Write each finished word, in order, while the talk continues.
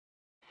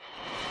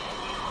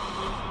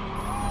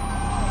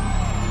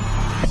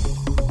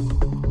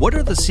What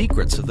are the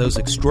secrets of those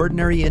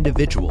extraordinary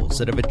individuals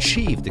that have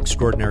achieved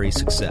extraordinary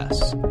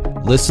success?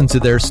 Listen to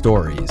their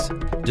stories,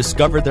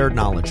 discover their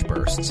knowledge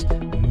bursts,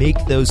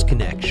 make those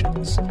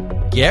connections.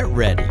 Get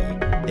ready.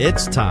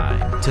 It's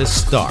time to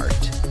start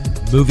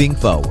moving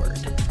forward.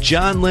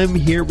 John Lim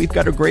here. We've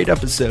got a great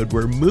episode.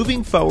 We're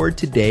moving forward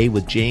today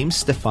with James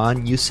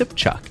Stefan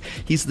Yusupchuk.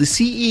 He's the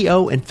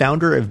CEO and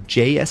founder of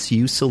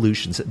JSU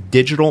Solutions, a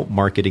digital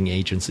marketing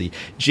agency.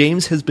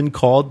 James has been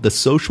called the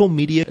social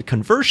media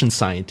conversion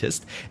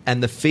scientist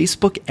and the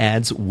Facebook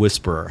ads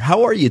whisperer.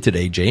 How are you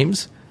today,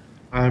 James?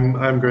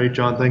 I'm great,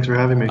 John. Thanks for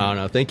having me. Oh,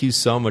 no, thank you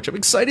so much. I'm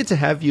excited to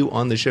have you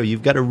on the show.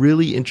 You've got a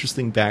really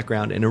interesting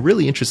background and a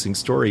really interesting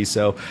story.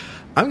 So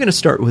I'm going to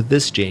start with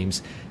this,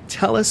 James.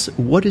 Tell us,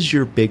 what is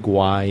your big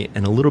why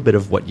and a little bit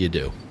of what you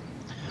do?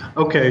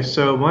 Okay,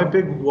 so my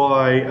big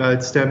why,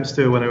 it stems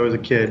to when I was a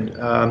kid.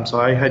 So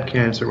I had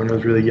cancer when I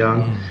was really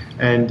young,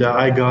 and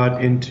I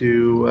got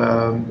into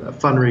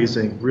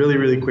fundraising really,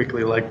 really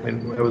quickly. Like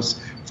when I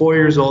was 4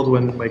 years old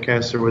when my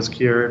cancer was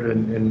cured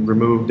and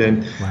removed.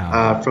 And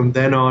from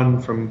then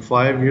on, from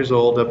 5 years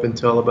old up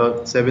until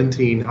about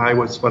 17, I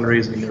was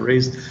fundraising. I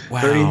raised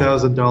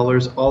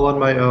 $30,000 all on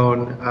my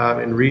own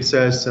in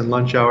recess and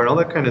lunch hour and all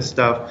that kind of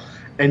stuff.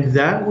 And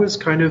that was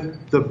kind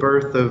of the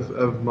birth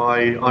of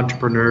my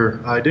entrepreneur.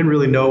 I didn't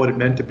really know what it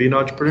meant to be an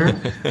entrepreneur.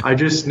 I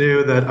just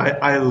knew that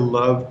I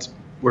loved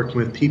working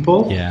with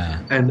people. Yeah.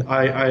 And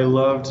I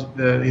loved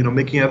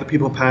making other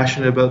people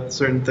passionate about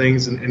certain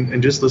things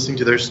and just listening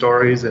to their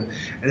stories and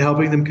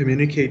helping them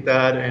communicate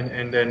that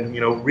and then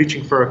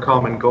reaching for a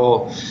common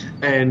goal.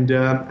 And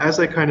as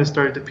I kind of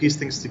started to piece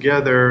things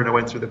together, and I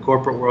went through the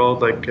corporate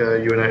world like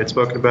you and I had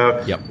spoken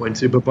about. Yep. Went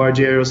to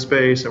Bombardier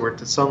Aerospace. I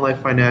worked at Sun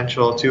Life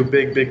Financial, two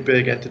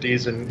big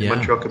entities in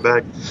Montreal,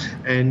 Quebec,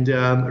 and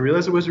I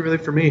realized it wasn't really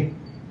for me.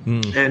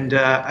 And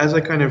as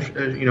I kind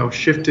of,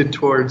 shifted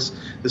towards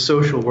the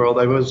social world,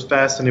 I was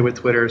fascinated with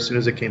Twitter as soon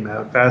as it came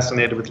out,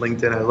 fascinated with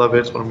LinkedIn. I love it.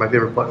 It's one of my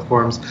favorite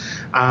platforms.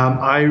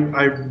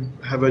 I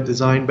have a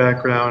design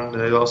background.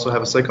 I also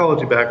have a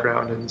psychology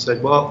background, and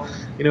said, well,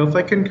 if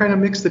I can kind of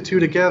mix the two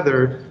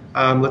together,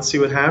 let's see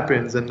what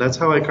happens. And that's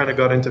how I kind of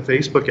got into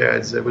Facebook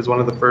ads. It was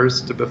one of the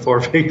first before,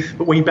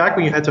 but back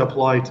when you had to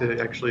apply to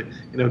actually,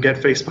 get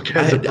Facebook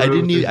ads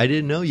approved. I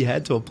didn't know you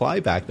had to apply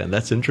back then.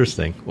 That's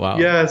interesting. Wow.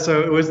 Yeah.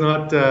 So it was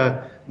not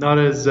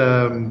as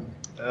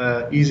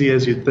easy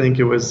as you'd think.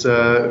 It was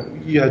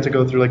you had to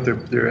go through like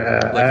their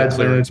ads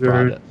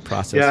manager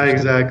process. Yeah,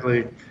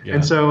 exactly. Yeah.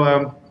 And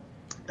so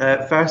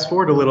fast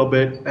forward a little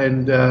bit,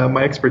 and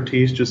my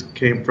expertise just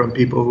came from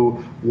people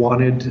who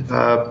wanted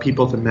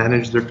people to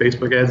manage their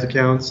Facebook ads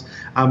accounts,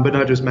 but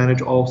not just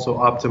manage, also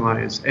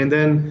optimize. And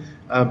then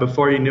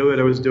before you knew it,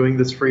 I was doing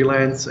this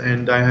freelance,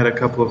 and I had a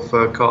couple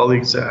of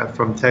colleagues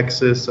from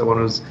Texas.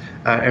 One was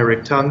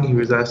Eric Tung. He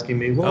was asking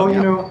me,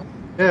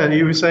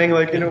 he was saying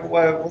like,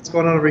 what's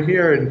going on over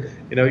here? And,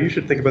 you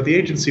should think about the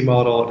agency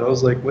model. And I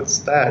was like, what's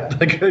that?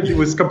 Like, it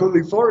was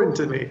completely foreign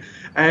to me.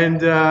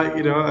 And,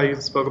 I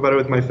spoke about it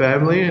with my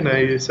family, and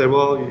I said,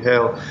 well,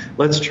 hell,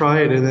 let's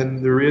try it. And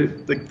then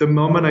the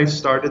moment I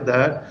started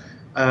that,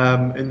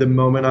 and the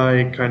moment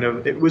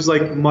it was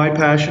like my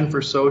passion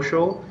for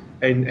social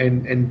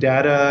and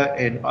data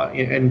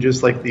and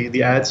just like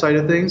the ad side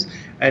of things,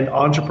 and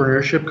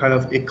entrepreneurship kind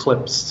of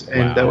eclipsed,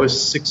 and that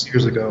was 6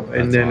 years ago.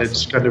 And then awesome.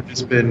 It's kind of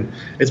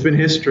it's been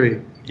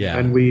history. Yeah.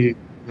 And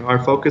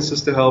our focus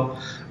is to help.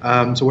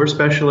 So we're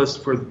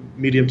specialists for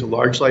medium to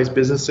large size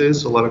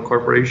businesses, a lot of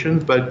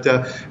corporations. But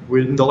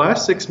in the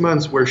last 6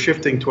 months, we're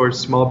shifting towards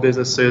small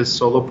businesses,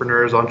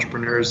 solopreneurs,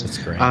 entrepreneurs. That's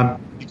great.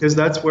 Because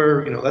that's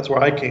where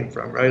I came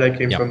from, right? I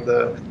came from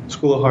the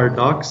School of Hard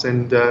Knocks,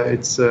 and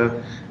it's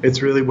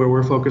really where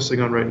we're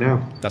focusing on right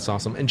now. That's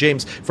awesome. And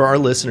James, for our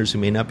listeners who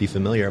may not be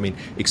familiar,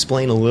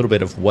 explain a little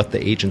bit of what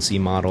the agency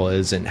model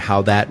is and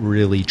how that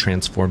really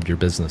transformed your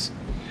business.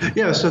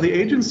 Yeah, so the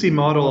agency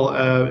model,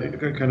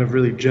 kind of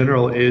really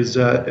general, is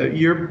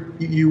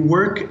you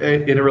work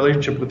in a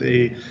relationship with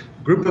a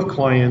group of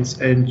clients,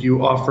 and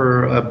you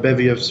offer a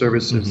bevy of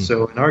services. Mm-hmm.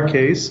 So in our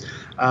case,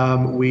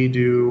 we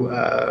do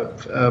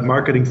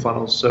marketing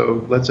funnels.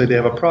 So let's say they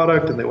have a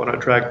product and they want to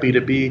attract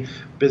B2B,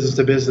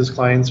 business-to-business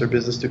clients, or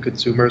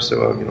business-to-consumer,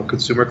 so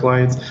consumer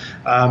clients.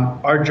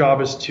 Our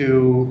job is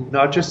to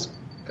not just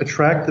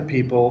attract the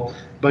people,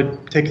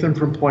 but take them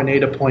from point A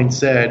to point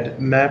Z,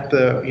 map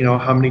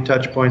how many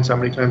touch points, how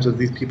many times have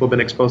these people been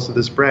exposed to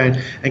this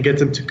brand, and get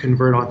them to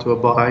convert onto a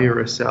buy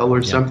or a sell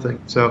or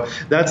something. So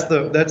that's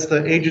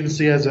the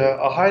agency as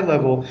a high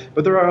level.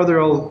 But there are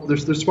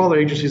there's smaller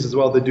agencies as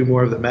well that do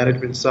more of the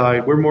management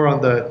side. We're more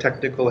on the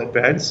technical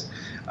advance.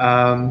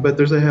 But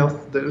there's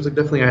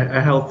definitely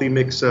a healthy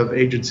mix of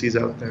agencies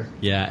out there.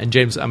 Yeah, and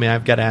James,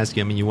 I've got to ask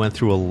you, you went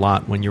through a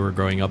lot when you were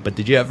growing up, but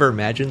did you ever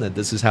imagine that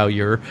this is how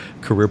your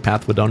career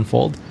path would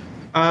unfold?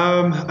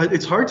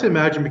 It's hard to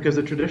imagine, because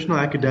the traditional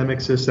academic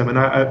system, and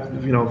I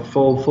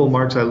full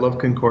marks. I love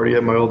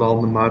Concordia, my old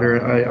alma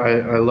mater.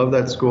 I love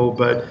that school,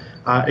 but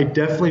it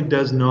definitely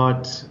does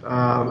not,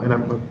 and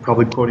I'm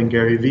probably quoting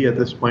Gary Vee at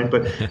this point,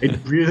 but it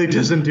really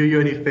doesn't do you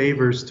any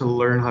favors to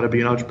learn how to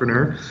be an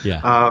entrepreneur.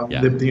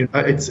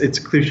 It's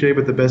cliche,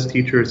 but the best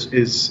teacher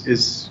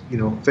is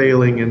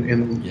failing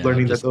and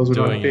learning that those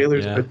are not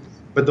failures,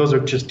 but those are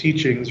just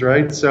teachings,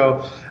 right?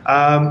 So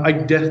I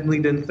definitely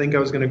didn't think I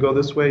was going to go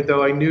this way,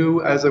 though I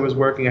knew as I was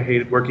working, I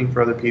hated working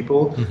for other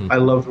people. I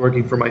loved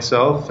working for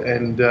myself,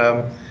 and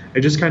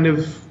it just kind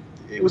of,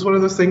 it was one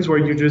of those things where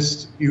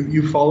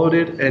you followed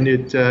it, and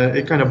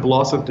it kind of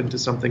blossomed into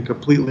something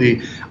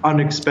completely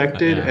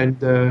unexpected,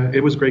 and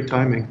it was great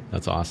timing.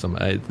 That's awesome.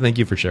 Thank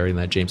you for sharing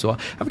that, James. So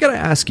I've got to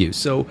ask you,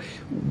 so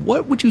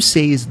what would you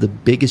say is the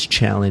biggest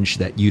challenge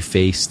that you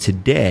face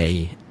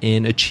today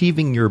in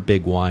achieving your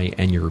big why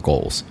and your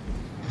goals?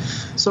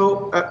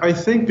 So I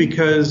think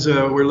because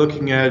we're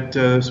looking at,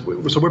 so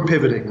we're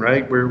pivoting,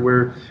 right?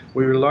 We're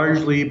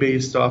largely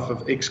based off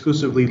of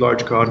exclusively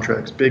large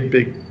contracts,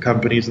 big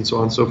companies, and so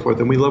on and so forth.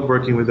 And we love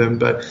working with them.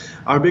 But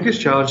our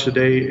biggest challenge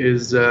today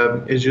is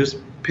just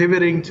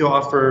pivoting to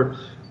offer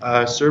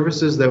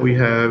services that we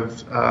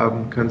have,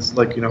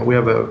 we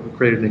have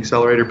created an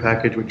accelerator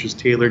package which is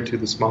tailored to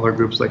the smaller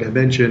groups, like I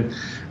mentioned,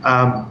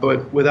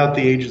 but without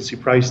the agency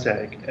price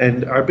tag.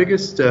 And our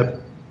biggest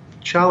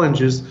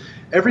challenge is,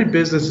 every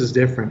business is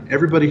different.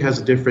 Everybody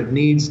has different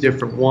needs,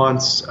 different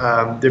wants,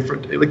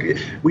 different. Like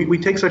we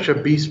take such a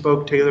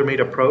bespoke, tailor-made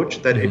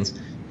approach that it's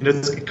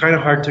kind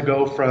of hard to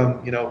go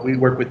from we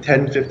work with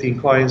 10, 15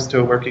 clients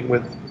to working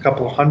with a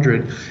couple of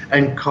hundred,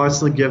 and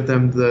constantly give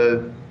them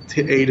the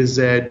A to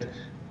Z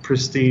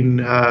pristine,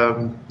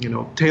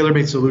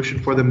 tailor-made solution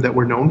for them that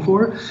we're known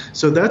for.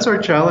 So that's our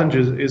challenge: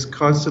 is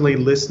constantly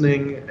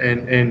listening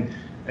and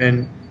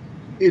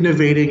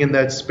innovating in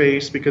that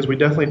space, because we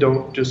definitely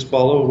don't just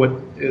follow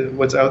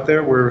what's out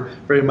there. We're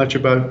very much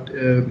about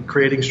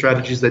creating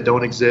strategies that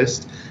don't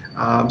exist,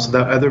 so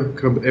that other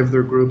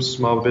groups,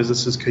 small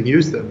businesses, can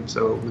use them.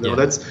 So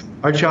that's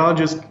our challenge,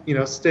 is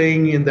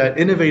staying in that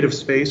innovative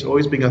space,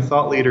 always being a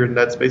thought leader in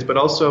that space, but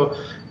also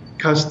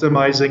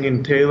customizing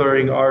and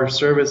tailoring our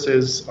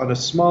services on a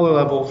smaller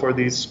level for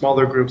these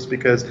smaller groups,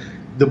 because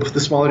the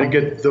smaller you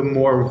get, the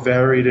more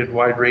varied and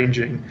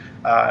wide-ranging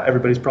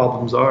everybody's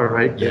problems are,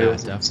 right? Yeah,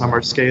 definitely. Some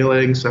are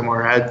scaling, some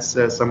are ads,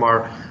 some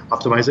are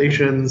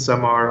optimization,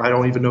 some are, I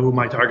don't even know who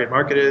my target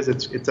market is.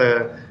 It's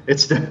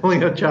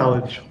definitely a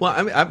challenge. Well,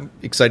 I'm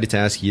excited to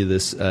ask you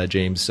this,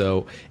 James.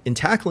 So in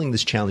tackling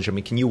this challenge,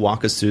 can you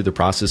walk us through the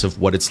process of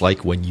what it's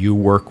like when you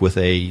work with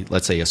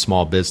let's say a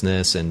small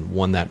business and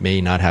one that may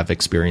not have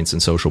experience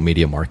in social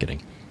media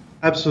marketing?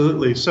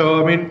 Absolutely.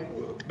 So,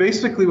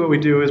 basically what we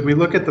do is we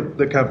look at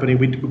the company,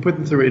 we put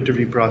them through an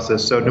interview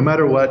process. So no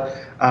matter what,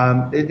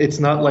 it's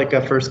not like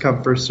a first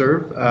come, first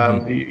serve.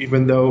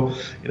 Even though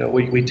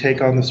we take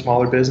on the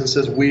smaller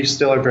businesses, we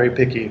still are very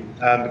picky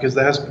because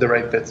that has to be the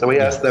right fit. So we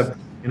ask them,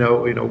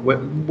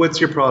 what's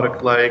your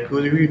product like? Who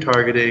are you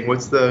targeting?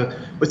 What's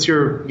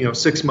your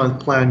 6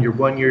 month plan? Your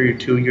 1 year, your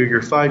 2 year,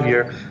 your 5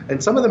 year?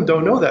 And some of them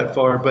don't know that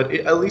far, but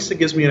at least it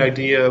gives me an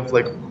idea of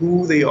like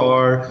who they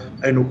are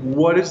and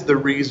what is the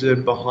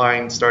reason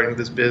behind starting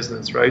this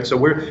business, right? So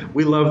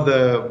we love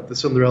the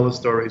Cinderella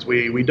stories.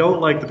 We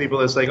don't like the people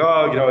that say,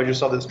 I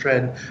just saw this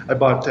trend. I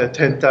bought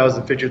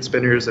 10,000 fidget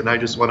spinners and I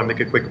just want to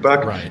make a quick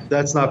buck. Right.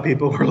 That's not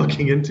people we're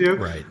looking into.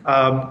 Right.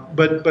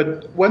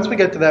 But once we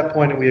get to that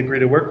point and we agree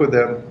to work with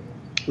them,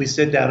 we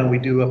sit down and we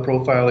do a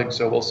profiling.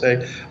 So we'll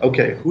say,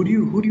 okay, who do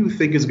you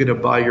think is going to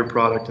buy your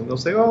product? And they'll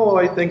say,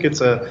 I think it's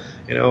the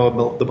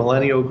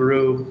millennial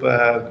group.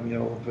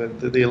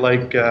 They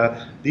like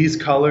these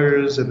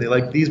colors and they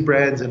like these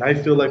brands, and I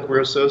feel like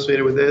we're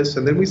associated with this.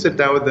 And then we sit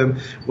down with them.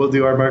 We'll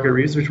do our market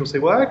research. We'll say,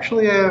 well,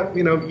 actually,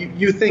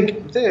 you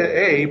think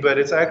A, but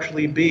it's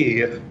actually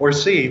B or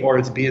C, or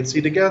it's B and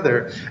C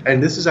together,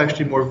 and this is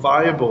actually more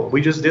viable. We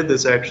just did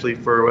this actually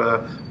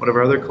for one of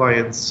our other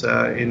clients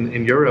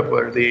in Europe,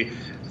 where they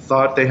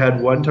thought they had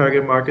one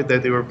target market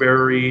that they were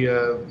very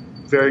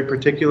very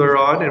particular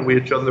on, and we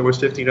had shown there was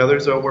 15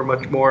 others that were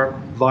much more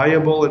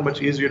viable and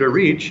much easier to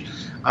reach,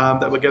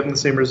 that would get them the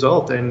same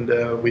result. And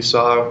we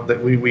saw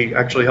that we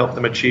actually helped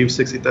them achieve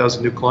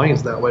 60,000 new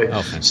clients that way.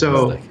 Oh,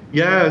 fantastic.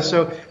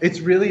 So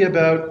it's really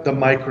about the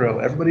micro.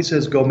 Everybody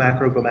says go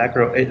macro, go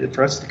macro.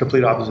 For us, it's the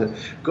complete opposite.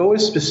 Go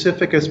as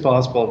specific as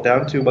possible,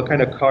 down to what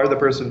kind of car the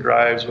person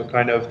drives, what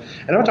kind of,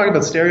 and I'm not talking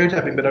about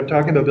stereotyping, but I'm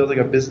talking about building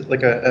a business,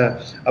 like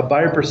a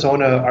buyer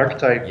persona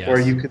archetype, yes, where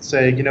you could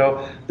say,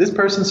 this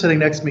person sitting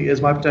next to me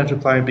is my potential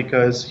client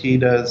because he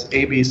does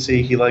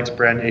ABC, he likes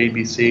brand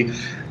ABC.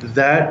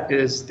 That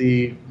is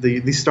the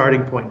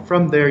starting point.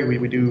 From there,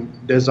 we do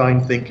design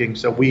thinking.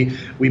 So we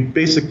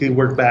basically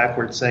work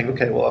backwards, saying,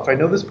 okay, well, if I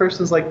know this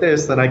person's like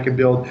this, then I can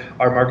build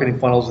our marketing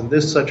funnels in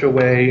this such a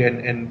way,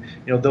 and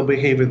they'll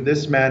behave in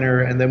this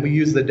manner, and then we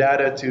use the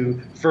data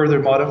to further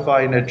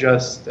modify and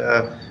adjust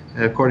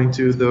according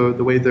to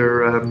the way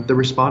they're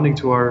responding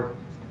to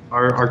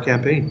our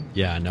campaign.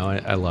 Yeah, no,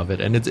 I love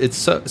it. And it's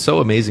so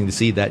amazing to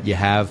see that you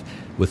have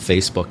with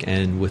Facebook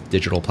and with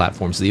digital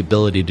platforms, the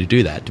ability to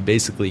do that, to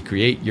basically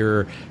create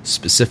your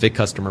specific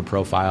customer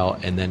profile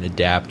and then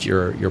adapt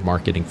your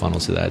marketing funnel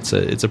to that. So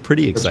it's a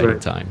pretty exciting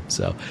time.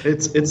 So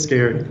it's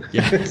scary.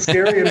 Yeah. It's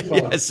scary and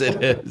fun. Yes,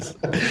 it is.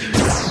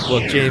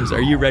 Well, James,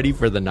 are you ready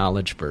for the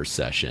Knowledge Burst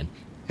session?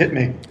 Hit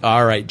me.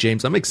 All right,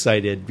 James, I'm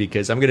excited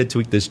because I'm going to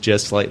tweak this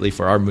just slightly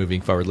for our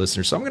moving forward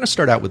listeners. So I'm going to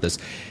start out with this.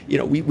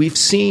 We've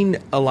seen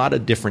a lot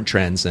of different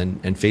trends,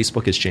 and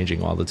Facebook is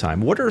changing all the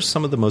time. What are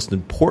some of the most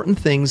important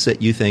things that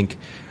you think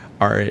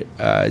are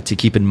to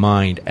keep in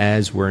mind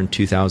as we're in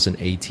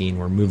 2018,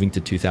 we're moving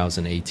to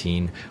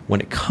 2018,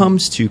 when it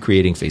comes to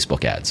creating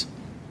Facebook ads?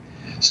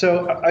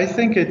 So I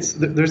think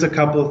there's a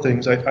couple of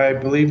things. I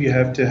believe you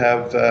have to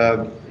have,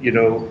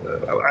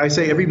 I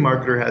say every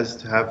marketer has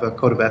to have a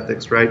code of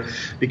ethics, right?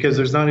 Because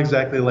there's not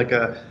exactly like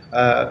an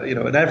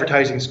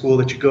advertising school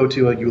that you go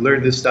to and you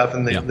learn this stuff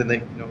and then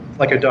they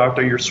like a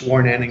doctor, you're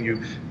sworn in and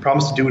you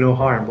promise to do no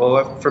harm.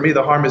 Well, for me,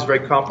 the harm is very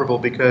comparable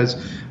because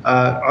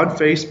on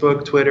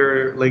Facebook,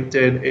 Twitter,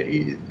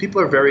 LinkedIn,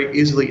 people are very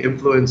easily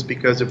influenced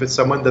because if it's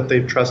someone that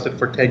they've trusted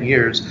for 10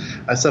 years,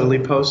 suddenly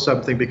post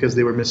something because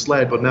they were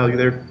misled, but now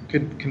they're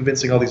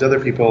convincing all these other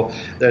people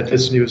that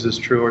this news is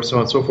true or so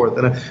on and so forth.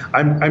 And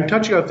I'm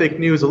touching on fake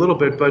news a little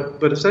bit,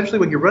 but essentially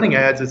when you're running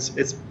ads,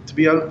 it's to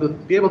be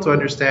able to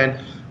understand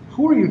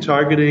who are you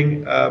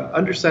targeting,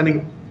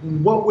 understanding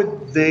what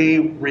would they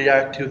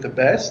react to the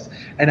best,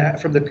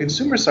 and from the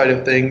consumer side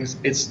of things,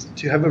 it's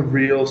to have a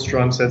real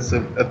strong sense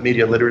of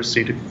media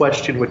literacy, to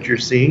question what you're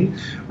seeing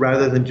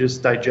rather than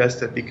just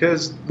digest it,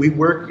 because we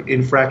work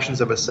in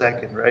fractions of a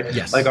second, right?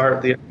 Yes. Like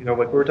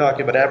like we're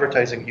talking about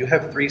advertising, you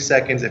have 3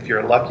 seconds if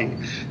you're lucky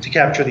to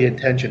capture the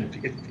attention.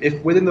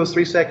 If within those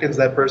 3 seconds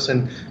that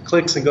person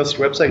clicks and goes to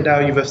your website, now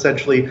you've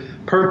essentially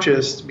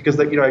purchased, because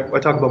I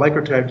talk about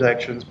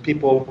microtransactions,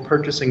 people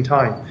purchasing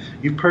time.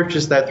 You've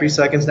purchased that 3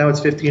 seconds, now it's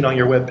 15 on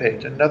your web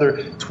page,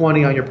 another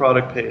 20 on your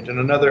product page, and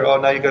another,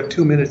 now you got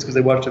 2 minutes because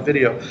they watched a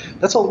video.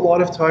 That's a lot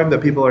of time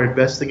that people are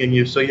investing in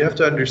you. So you have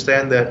to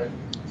understand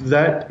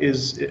that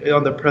is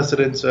on the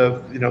precedence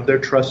of, they're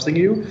trusting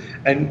you.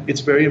 And it's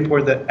very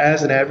important that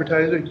as an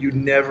advertiser, you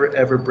never,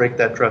 ever break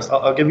that trust.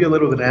 I'll give you a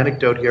little of an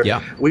anecdote here.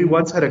 Yeah. We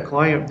once had a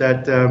client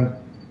that,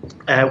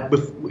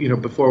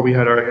 before we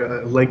had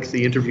our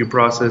lengthy interview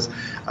process,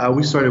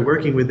 we started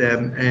working with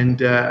them,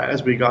 and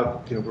as we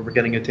got, we were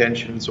getting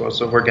attention, so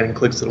we're getting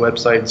clicks to the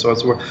website, and so on.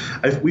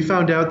 So we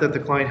found out that the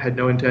client had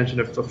no intention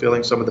of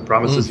fulfilling some of the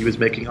promises he was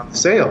making on the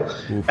sale,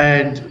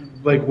 and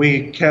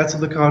we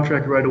canceled the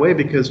contract right away,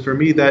 because for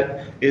me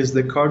that is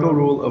the cardinal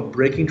rule of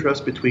breaking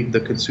trust between the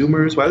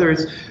consumers, either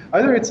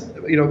it's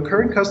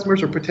current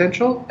customers or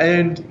potential,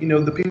 and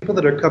the people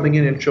that are coming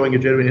in and showing a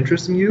genuine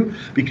interest in you,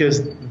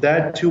 because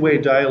that two-way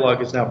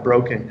dialogue is now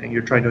broken and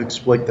you're trying to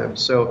exploit them.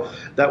 So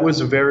that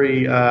was a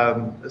very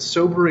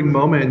sobering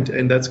moment,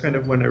 and that's kind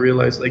of when I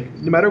realized,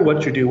 no matter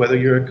what you do, whether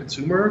you're a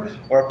consumer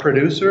or a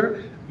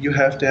producer, you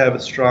have to have a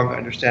strong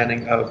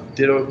understanding of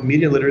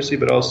media literacy,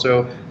 but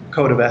also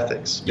code of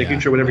ethics,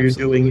 making sure whatever you're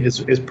doing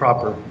is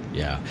proper.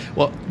 Yeah.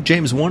 Well,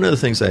 James, one of the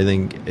things I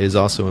think is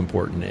also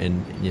important,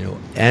 and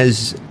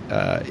as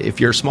if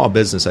you're a small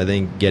business, I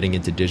think getting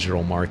into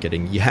digital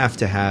marketing, you have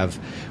to have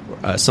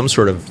some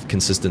sort of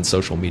consistent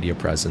social media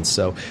presence.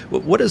 So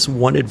what is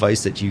one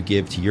advice that you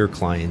give to your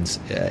clients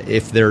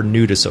if they're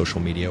new to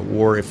social media,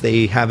 or if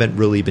they haven't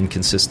really been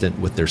consistent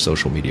with their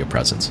social media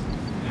presence?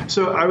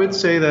 So I would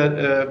say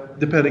that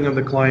depending on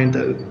the client,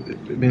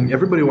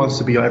 everybody wants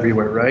to be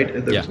everywhere, right?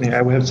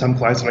 I would have some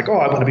clients like,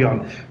 I want to be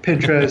on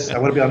Pinterest, I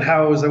want to be on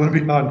Houzz, I want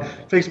to be on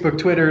Facebook,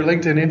 Twitter,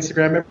 LinkedIn,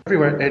 Instagram,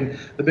 everywhere. And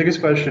the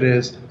biggest question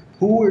is,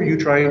 who are you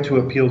trying to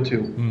appeal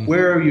to?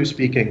 Where are you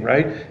speaking,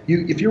 right?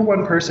 If you're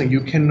one person, you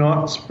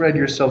cannot spread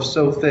yourself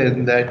so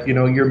thin that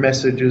your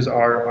messages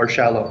are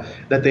shallow,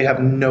 that they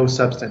have no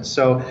substance.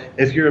 So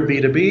if you're a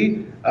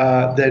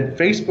B2B, then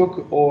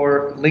Facebook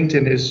or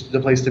LinkedIn is the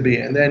place to be.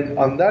 And then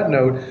on that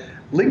note,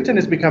 LinkedIn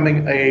is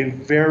becoming a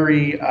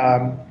very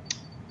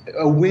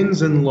a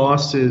wins and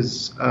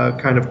losses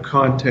kind of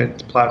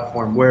content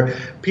platform, where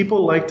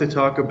people like to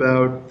talk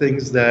about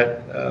things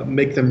that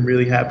make them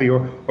really happy,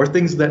 or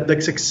things that,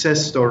 like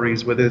success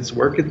stories, whether it's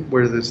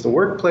the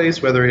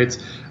workplace, whether it's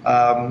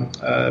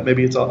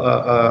maybe it's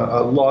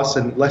a loss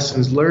and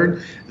lessons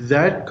learned.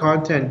 That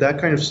content, that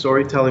kind of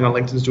storytelling on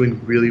LinkedIn is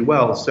doing really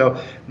well.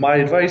 So my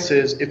advice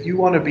is, if you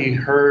want to be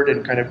heard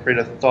and kind of create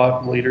a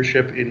thought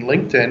leadership in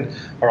LinkedIn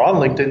or on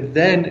LinkedIn,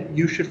 then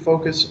you should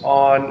focus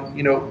on,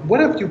 what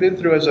have you been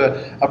through as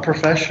a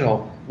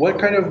professional? What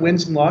kind of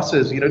wins and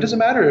losses? It doesn't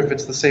matter if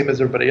it's the same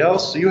as everybody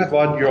else. So you have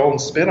on your own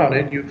spin on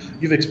it.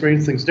 You've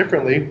experienced things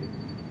differently.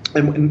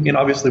 And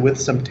obviously with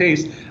some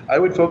taste, I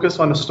would focus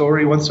on a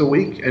story once a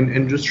week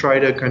and just try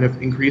to kind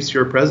of increase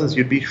your presence.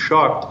 You'd be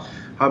shocked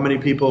how many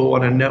people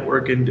on a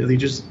network, and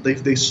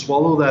they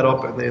swallow that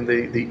up, and then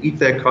they eat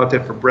that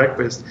content for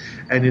breakfast,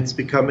 and it's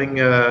becoming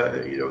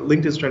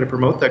LinkedIn's trying to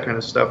promote that kind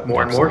of stuff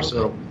more and more.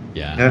 So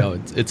yeah.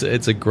 No,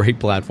 it's a great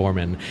platform,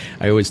 and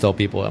I always tell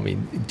people,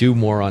 do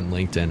more on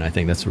LinkedIn. I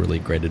think that's really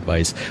great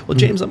advice. Well,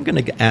 James, I'm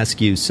going to ask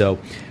you, so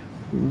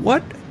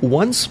What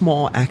one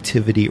small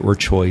activity or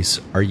choice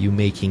are you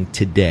making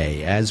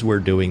today as we're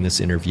doing this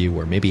interview,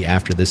 or maybe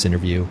after this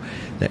interview,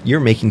 that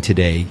you're making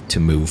today to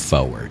move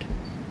forward?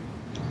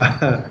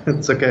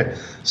 It's okay.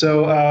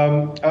 So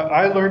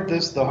I learned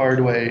this the hard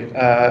way.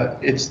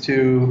 It's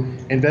to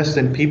invest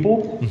in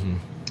people. Mm-hmm.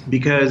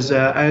 Because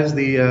as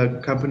the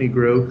company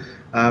grew,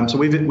 so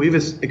we've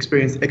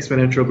experienced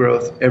exponential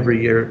growth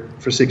every year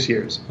for 6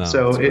 years. Oh,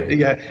 so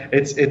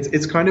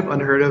it's kind of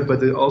unheard of,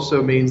 but it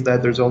also means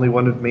that there's only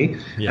one of me,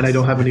 yes. And I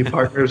don't have any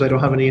partners, I don't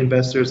have any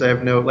investors, I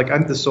have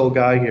I'm the sole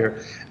guy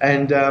here,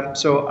 and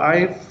so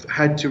I've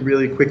had to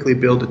really quickly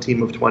build a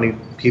team of 20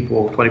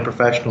 people, 20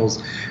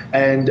 professionals,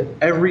 and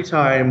every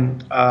time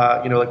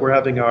we're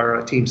having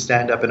our team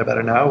stand up in about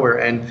an hour,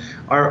 and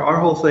our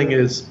whole thing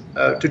is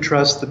to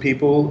trust the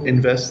people,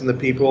 invest in the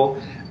people,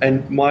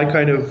 and my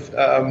kind of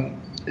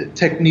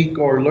technique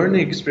or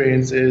learning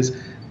experience is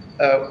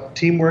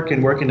teamwork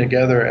and working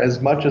together.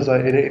 As much as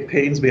it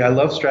pains me, I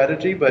love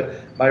strategy, but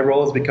my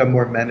role has become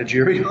more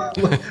managerial,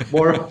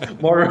 more of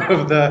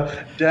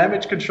the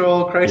damage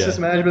control, crisis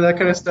management, that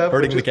kind of stuff.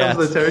 Hurting the cats.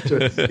 Comes with the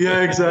territory.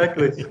 Yeah,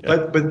 exactly.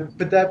 Yeah.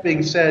 But that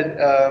being said,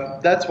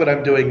 that's what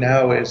I'm doing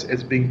now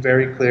is being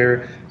very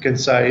clear,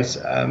 concise,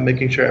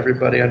 making sure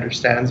everybody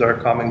understands our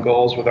common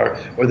goals with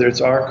whether it's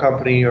our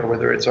company or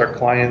whether it's our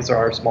clients or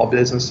our small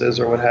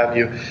businesses or what have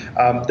you.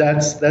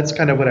 That's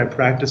kind of what I'm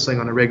practicing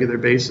on a regular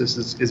basis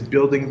is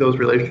building those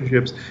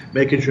relationships,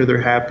 making sure they're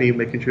happy,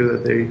 making sure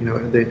that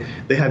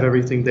they have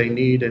everything they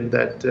need, and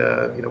that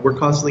we're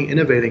constantly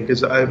innovating.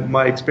 Because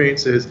my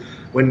experience is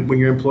when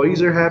your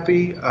employees are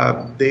happy,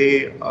 and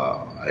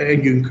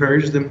you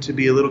encourage them to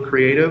be a little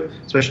creative,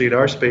 especially in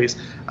our space,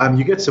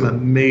 you get some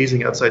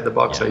amazing outside the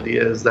box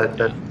ideas that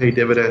pay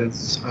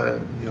dividends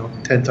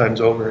 10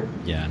 times over.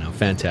 Yeah, no,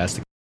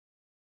 fantastic.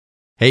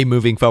 Hey,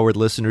 Moving Forward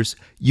listeners,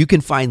 you can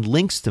find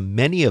links to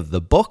many of the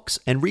books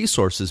and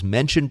resources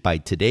mentioned by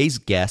today's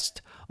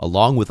guest,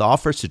 along with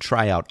offers to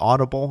try out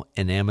Audible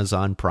and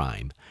Amazon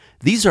Prime.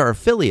 These are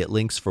affiliate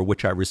links for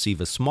which I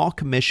receive a small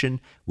commission,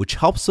 which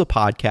helps the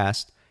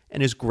podcast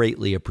and is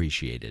greatly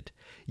appreciated.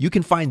 You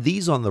can find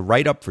these on the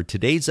write-up for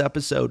today's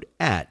episode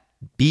at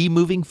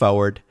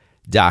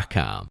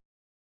bemovingforward.com.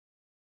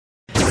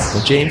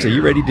 Well, James, are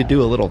you ready to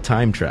do a little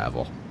time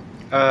travel?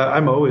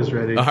 I'm always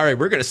ready. All right,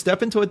 we're going to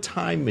step into a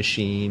time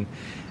machine.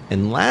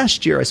 And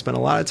last year, I spent a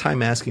lot of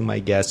time asking my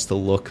guests to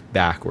look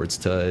backwards,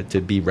 to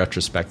be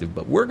retrospective.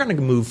 But we're going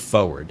to move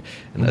forward.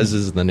 And this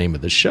is the name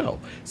of the show.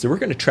 So we're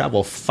going to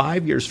travel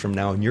 5 years from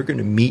now, and you're going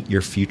to meet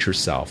your future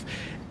self.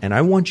 And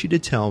I want you to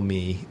tell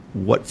me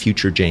what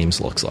future James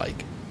looks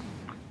like.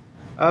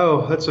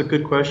 Oh, that's a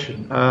good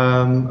question.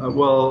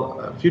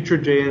 Future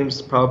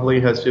James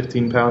probably has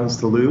 15 pounds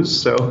to lose,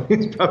 so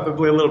he's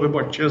probably a little bit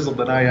more chiseled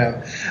than I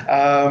am.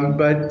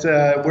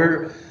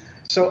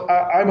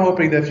 I'm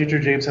hoping that future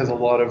James has a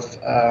lot of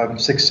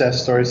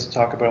success stories to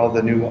talk about, all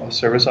the new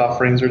service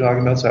offerings we're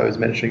talking about. So I was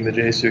mentioning the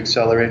JSU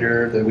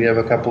Accelerator, that we have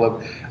a couple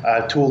of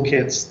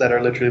toolkits that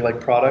are literally like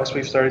products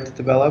we've started to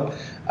develop.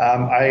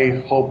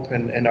 I hope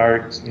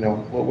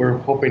what we're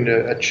hoping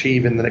to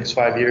achieve in the next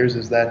 5 years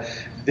is that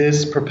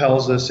this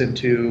propels us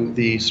into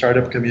the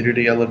startup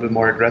community a little bit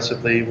more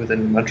aggressively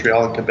within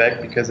Montreal and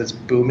Quebec, because it's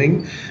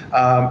booming,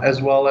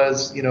 as well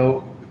as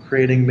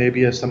creating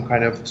maybe some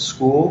kind of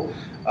school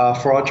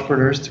for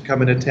entrepreneurs to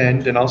come and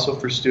attend, and also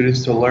for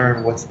students to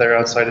learn what's there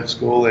outside of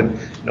school and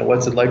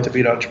what's it like to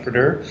be an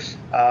entrepreneur,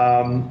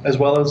 as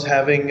well as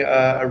having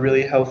a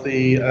really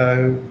healthy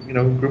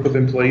group of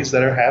employees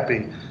that are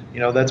happy.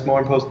 That's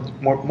more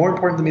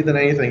important to me than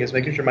anything, is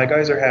making sure my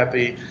guys are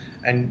happy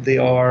and they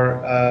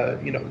are,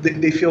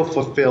 they feel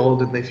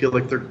fulfilled, and they feel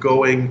like they're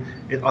going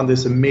on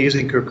this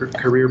amazing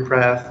career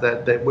path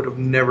that they would have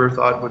never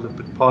thought would have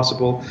been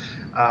possible.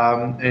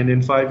 And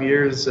in 5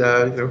 years,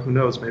 who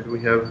knows? Maybe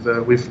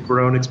we've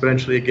grown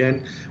exponentially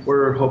again.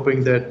 We're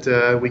hoping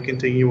that we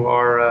continue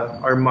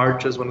our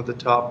march as one of the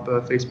top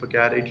Facebook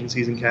ad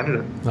agencies in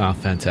Canada. Oh,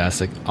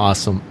 fantastic!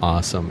 Awesome!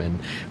 And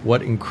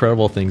what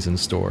incredible things in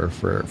store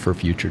for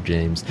future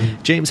James.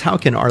 Mm-hmm. James, how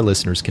can our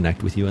listeners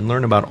connect with you and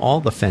learn about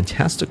all the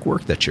fantastic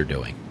work that you're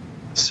doing?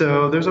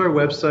 So there's our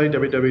website,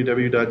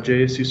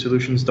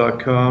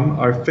 www.jsusolutions.com.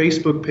 Our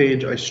Facebook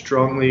page, I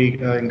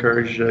strongly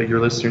encourage your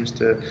listeners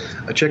to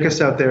check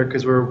us out there,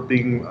 because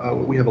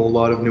we have a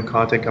lot of new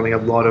content coming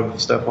up, a lot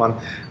of stuff on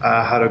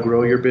how to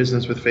grow your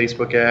business with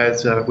Facebook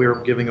ads. We're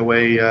giving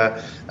away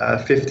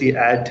 50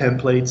 ad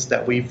templates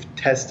that we've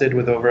tested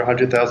with over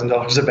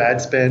 $100,000 of ad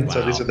spend. Wow.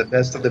 So these are the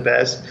best of the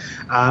best.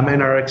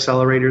 And our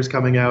accelerators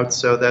coming out.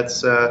 So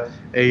that's a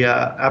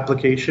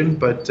application,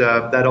 but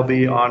that'll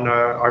be on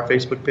our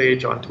Facebook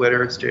page. On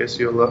Twitter, it's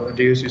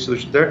JSU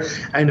Solutions there.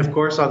 And of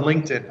course on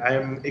LinkedIn. I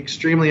am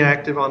extremely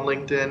active on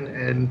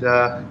LinkedIn, and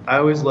I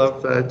always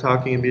love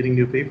talking and meeting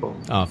new people.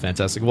 Oh,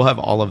 fantastic. We'll have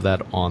all of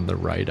that on the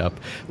write-up.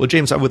 Well,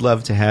 James, I would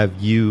love to have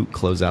you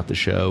close out the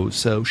show.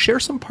 So share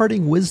some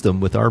parting wisdom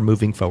with our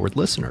Moving Forward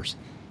listeners.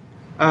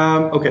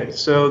 Okay,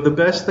 so the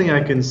best thing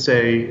I can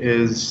say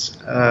is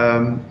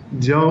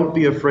don't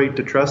be afraid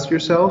to trust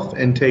yourself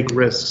and take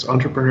risks.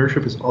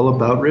 Entrepreneurship is all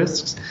about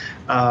risks,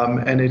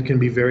 and it can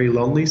be very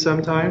lonely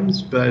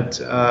sometimes,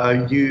 but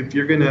if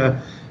you're going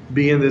to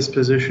be in this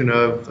position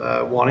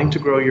of wanting to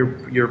grow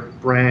your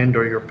brand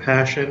or your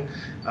passion,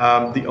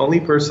 the only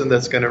person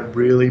that's going to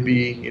really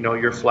be,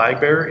 your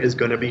flag bearer is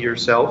going to be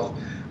yourself.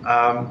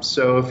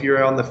 So if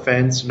you're on the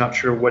fence, not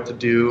sure what to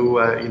do,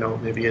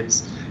 maybe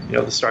it's,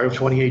 the start of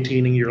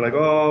 2018 and you're like,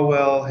 oh,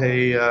 well,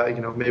 hey,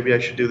 maybe I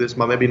should do this,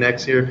 maybe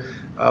next year.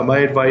 My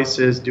advice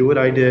is do what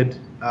I did.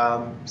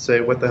 Say,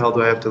 what the hell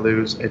do I have to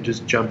lose? And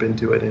just jump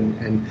into it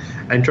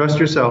and trust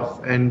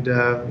yourself. And,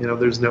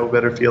 there's no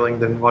better feeling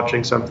than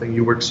watching something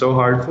you worked so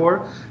hard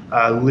for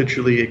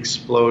literally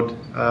explode,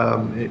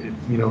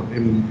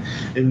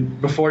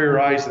 before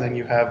your eyes. And then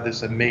you have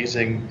this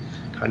amazing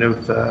kind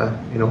of,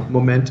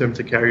 momentum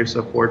to carry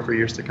yourself forward for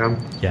years to come.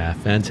 Yeah,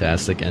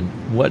 fantastic. And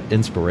what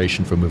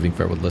inspiration for Moving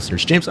Forward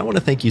listeners. James, I want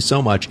to thank you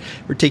so much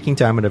for taking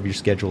time out of your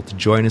schedule to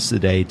join us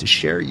today to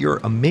share your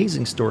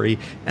amazing story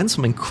and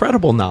some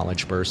incredible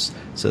knowledge bursts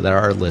so that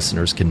our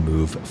listeners can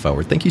move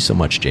forward. Thank you so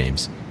much,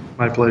 James.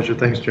 My pleasure.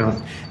 Thanks,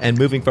 John. And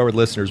Moving Forward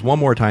listeners, one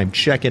more time,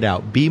 check it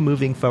out,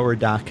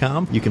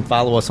 bemovingforward.com. You can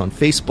follow us on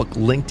Facebook,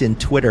 LinkedIn,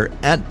 Twitter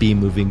at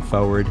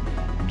bemovingforward.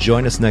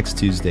 Join us next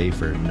Tuesday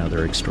for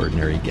another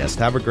extraordinary guest.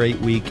 Have a great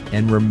week,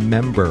 and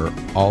remember,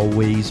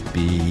 always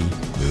be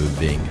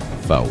moving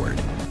forward.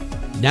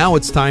 Now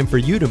it's time for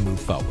you to move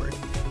forward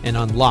and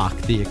unlock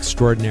the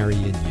extraordinary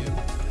in you.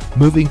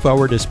 Moving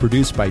Forward is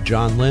produced by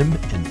John Lim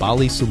and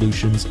Bali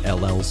Solutions,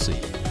 LLC.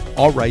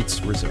 All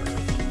rights reserved.